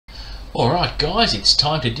Alright guys, it's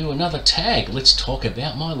time to do another tag. Let's talk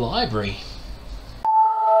about my library.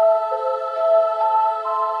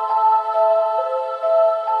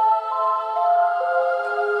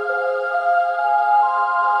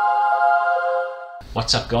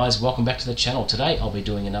 What's up guys, welcome back to the channel. Today I'll be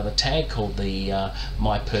doing another tag called the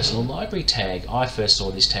My Personal Library tag. I first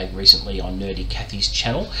saw this tag recently on Nerdi Kathi's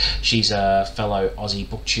channel. She's a fellow Aussie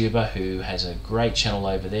booktuber who has a great channel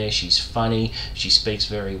over there. She's funny, she speaks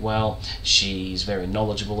very well, she's very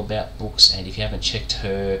knowledgeable about books, and if you haven't checked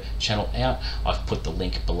her channel out, I've put the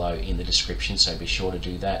link below in the description, so be sure to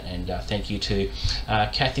do that. And thank you to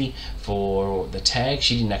Kathy for the tag.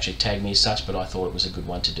 She didn't actually tag me as such, but I thought it was a good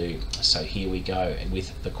one to do. So here we go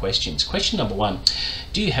with the questions. Question number one,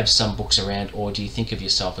 do you have some books around, or do you think of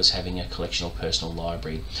yourself as having a collection or personal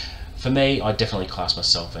library? For me, I definitely class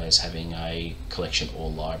myself as having a collection or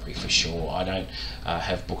library for sure. I don't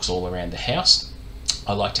have books all around the house.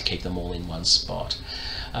 I like to keep them all in one spot.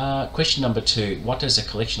 Question number two, what does a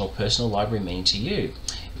collection or personal library mean to you?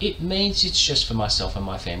 It means it's just for myself and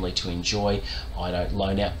my family to enjoy. I don't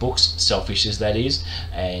loan out books, selfish as that is,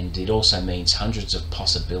 and it also means hundreds of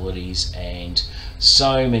possibilities and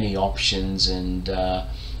so many options and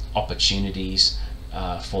opportunities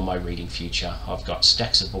for my reading future. I've got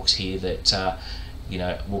stacks of books here that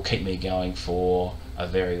will keep me going for a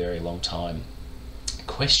very, very long time.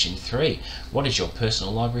 Question three, what is your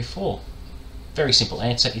personal library for? Very simple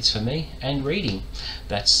answer, it's for me and reading.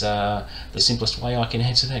 That's the simplest way I can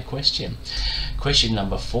answer that question. Question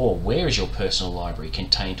number four, where is your personal library?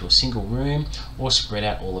 Contained to a single room or spread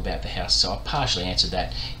out all about the house? So I partially answered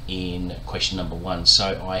that in question number one.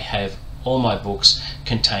 So I have all my books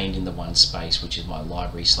contained in the one space, which is my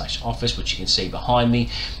library / office, which you can see behind me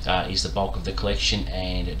is the bulk of the collection,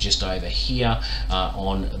 and just over here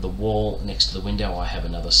on the wall next to the window I have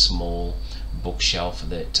another small bookshelf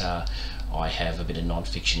that I have a bit of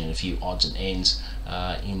non-fiction and a few odds and ends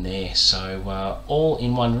in there. So all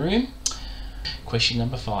in one room. Question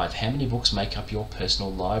number five, how many books make up your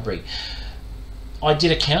personal library? I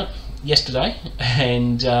did a count yesterday,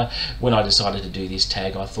 and when I decided to do this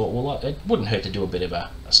tag I thought, well, it wouldn't hurt to do a bit of a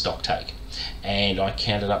stock take, and I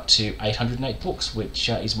counted up to 808 books, which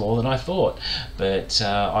is more than I thought, but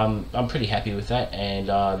I'm pretty happy with that, and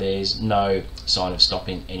there's no sign of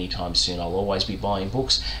stopping anytime soon. I'll always be buying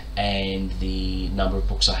books, and the number of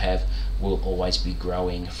books I have will always be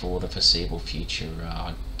growing for the foreseeable future.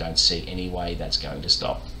 I don't see any way that's going to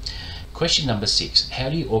stop. Question number six, how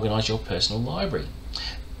do you organise your personal library?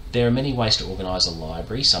 There are many ways to organise a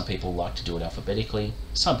library. Some people like to do it alphabetically,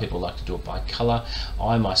 some people like to do it by colour.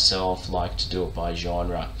 I myself like to do it by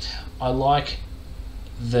genre. I like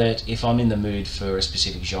that if I'm in the mood for a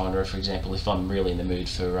specific genre, for example, if I'm really in the mood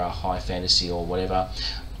for high fantasy or whatever,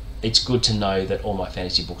 it's good to know that all my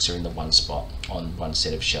fantasy books are in the one spot on one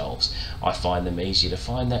set of shelves. I find them easier to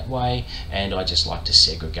find that way, and I just like to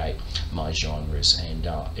segregate my genres, and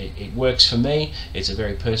it works for me. It's a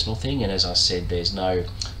very personal thing, and as I said, there's no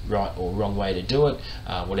right or wrong way to do it.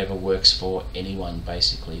 Whatever works for anyone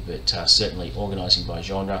basically, but certainly organising by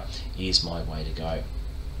genre is my way to go.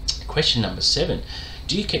 Question number seven,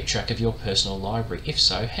 do you keep track of your personal library? If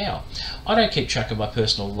so, how? I don't keep track of my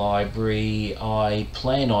personal library. I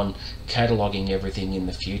plan on cataloguing everything in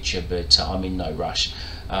the future, but I'm in no rush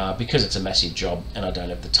because it's a massive job and I don't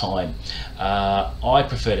have the time. I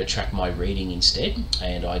prefer to track my reading instead,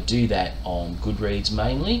 and I do that on Goodreads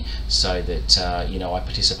mainly, so that I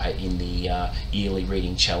participate in the yearly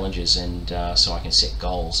reading challenges, and so I can set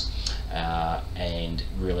goals and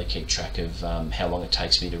really keep track of how long it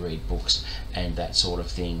takes me to read books and that sort of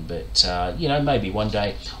thing. But maybe one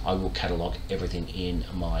day I will catalogue everything in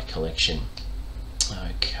my collection.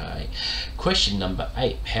 Okay, question number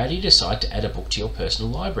eight, how do you decide to add a book to your personal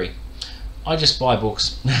library? I just buy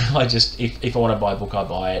books. If I want to buy a book, I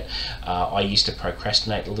buy it. I used to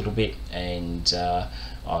procrastinate a little bit, and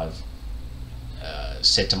I've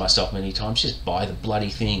said to myself many times, just buy the bloody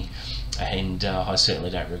thing, and I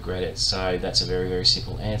certainly don't regret it. So that's a very, very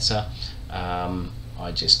simple answer.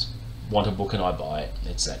 I just want a book and I buy it.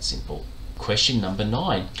 It's that simple. Question number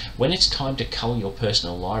nine, when it's time to cull your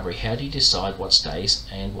personal library, how do you decide what stays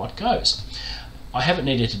and what goes? I haven't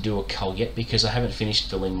needed to do a cull yet because I haven't finished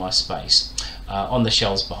filling my space. On the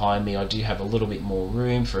shelves behind me I do have a little bit more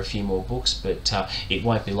room for a few more books, but it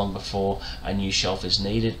won't be long before a new shelf is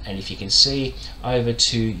needed. And if you can see over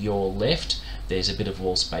to your left, there's a bit of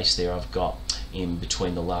wall space there I've got in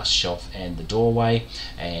between the last shelf and the doorway,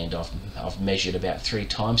 and I've measured about 3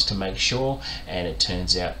 times to make sure, and it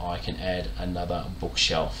turns out I can add another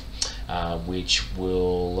bookshelf which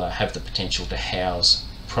will have the potential to house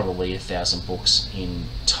probably 1,000 books in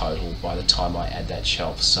total by the time I add that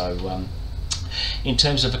shelf. So in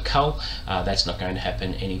terms of a cull, that's not going to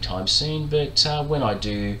happen anytime soon, but when I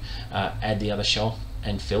do add the other shelf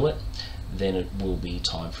and fill it, then it will be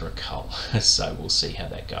time for a cull. So we'll see how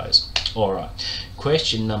that goes. Alright,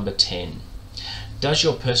 question number 10. Does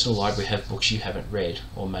your personal library have books you haven't read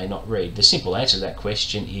or may not read? The simple answer to that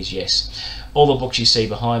question is yes. All the books you see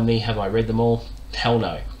behind me, have I read them all? Hell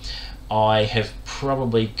no. I have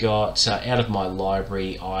probably got, out of my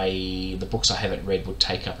library, the books I haven't read would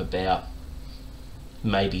take up about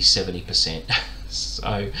maybe 70%.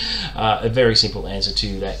 So a very simple answer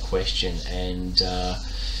to that question, and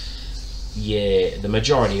yeah, the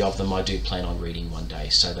majority of them I do plan on reading one day,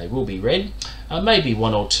 so they will be read. Maybe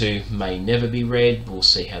one or two may never be read, we'll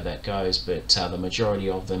see how that goes, but the majority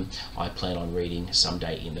of them I plan on reading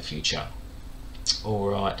someday in the future.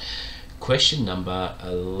 Alright, question number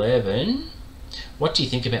 11. What do you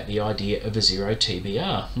think about the idea of a zero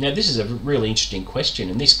TBR? Now this is a really interesting question,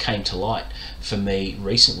 and this came to light for me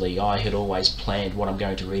recently. I had always planned what I'm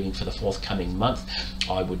going to reading for the forthcoming month.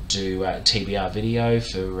 I would do a TBR video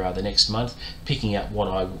for the next month, picking out what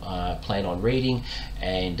I plan on reading,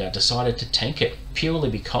 and decided to tank it purely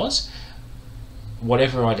because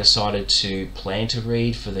whatever I decided to plan to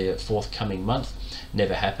read for the forthcoming month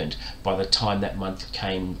never happened. By the time that month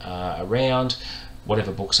came around,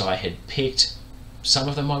 whatever books I had picked, some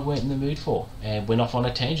of them I weren't in the mood for and went off on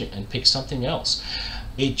a tangent and picked something else.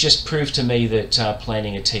 It just proved to me that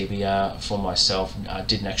planning a TBR for myself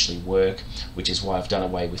didn't actually work, which is why I've done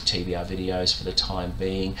away with TBR videos for the time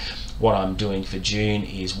being. What I'm doing for June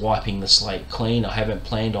is wiping the slate clean. I haven't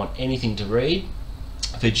planned on anything to read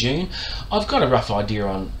for June. I've got a rough idea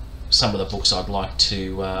on some of the books I'd like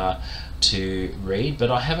to read,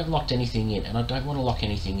 but I haven't locked anything in, and I don't want to lock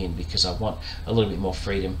anything in because I want a little bit more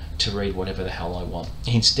freedom to read whatever the hell I want,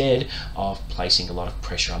 instead of placing a lot of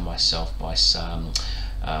pressure on myself by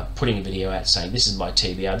putting a video out saying this is my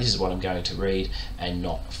TBR, this is what I'm going to read, and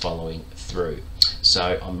not following through.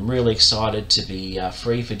 So I'm really excited to be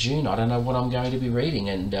free for June. I don't know what I'm going to be reading,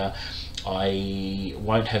 and I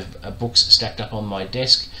won't have books stacked up on my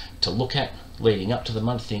desk to look at leading up to the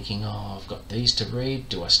month thinking, oh, I've got these to read,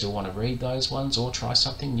 do I still want to read those ones or try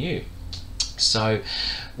something new? So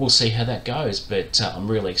we'll see how that goes, but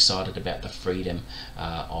I'm really excited about the freedom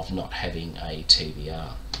of not having a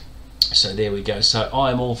TBR. So there we go. So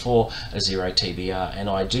I'm all for a zero TBR, and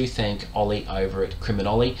I do thank Ollie over at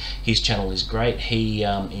Criminolly. His channel is great. He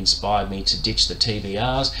inspired me to ditch the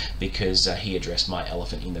TBRs because he addressed my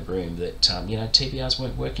elephant in the room that you know, TBRs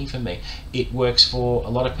weren't working for me. It works for a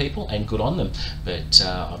lot of people and good on them, but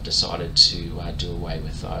I've decided to do away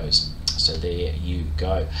with those. So there you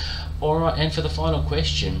go. Alright, and for the final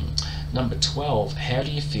question, number 12, how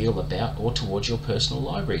do you feel about or towards your personal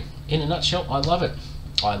library? In a nutshell, I love it.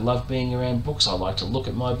 I love being around books. I like to look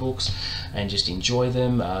at my books and just enjoy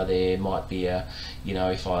them. There might be a, you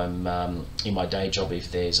know, if I'm in my day job,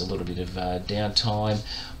 if there's a little bit of downtime,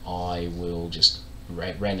 I will just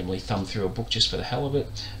randomly thumb through a book just for the hell of it,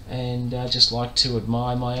 and just like to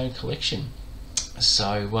admire my own collection.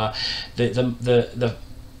 So the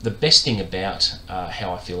best thing about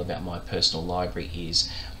how I feel about my personal library is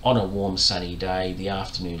on a warm sunny day, the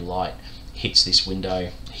afternoon light hits this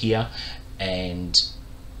window here, and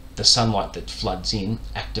the sunlight that floods in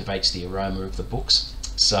activates the aroma of the books.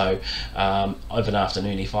 So of an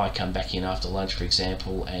afternoon, if I come back in after lunch, for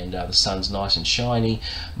example, and the sun's nice and shiny,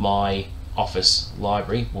 my office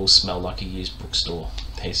library will smell like a used bookstore.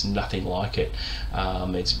 There's nothing like it.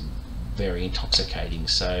 It's very intoxicating.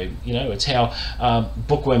 So, you know, it's how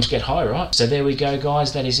bookworms get high, right? So there we go,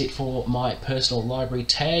 guys. That is it for my personal library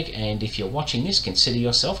tag, and if you're watching this, consider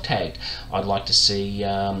yourself tagged. I'd like to see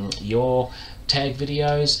your tag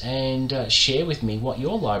videos, and share with me what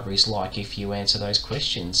your library's like if you answer those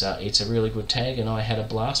questions. It's a really good tag and I had a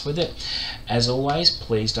blast with it. As always,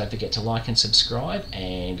 please don't forget to like and subscribe,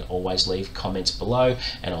 and always leave comments below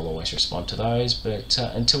and I'll always respond to those. But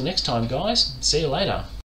until next time, guys, see you later.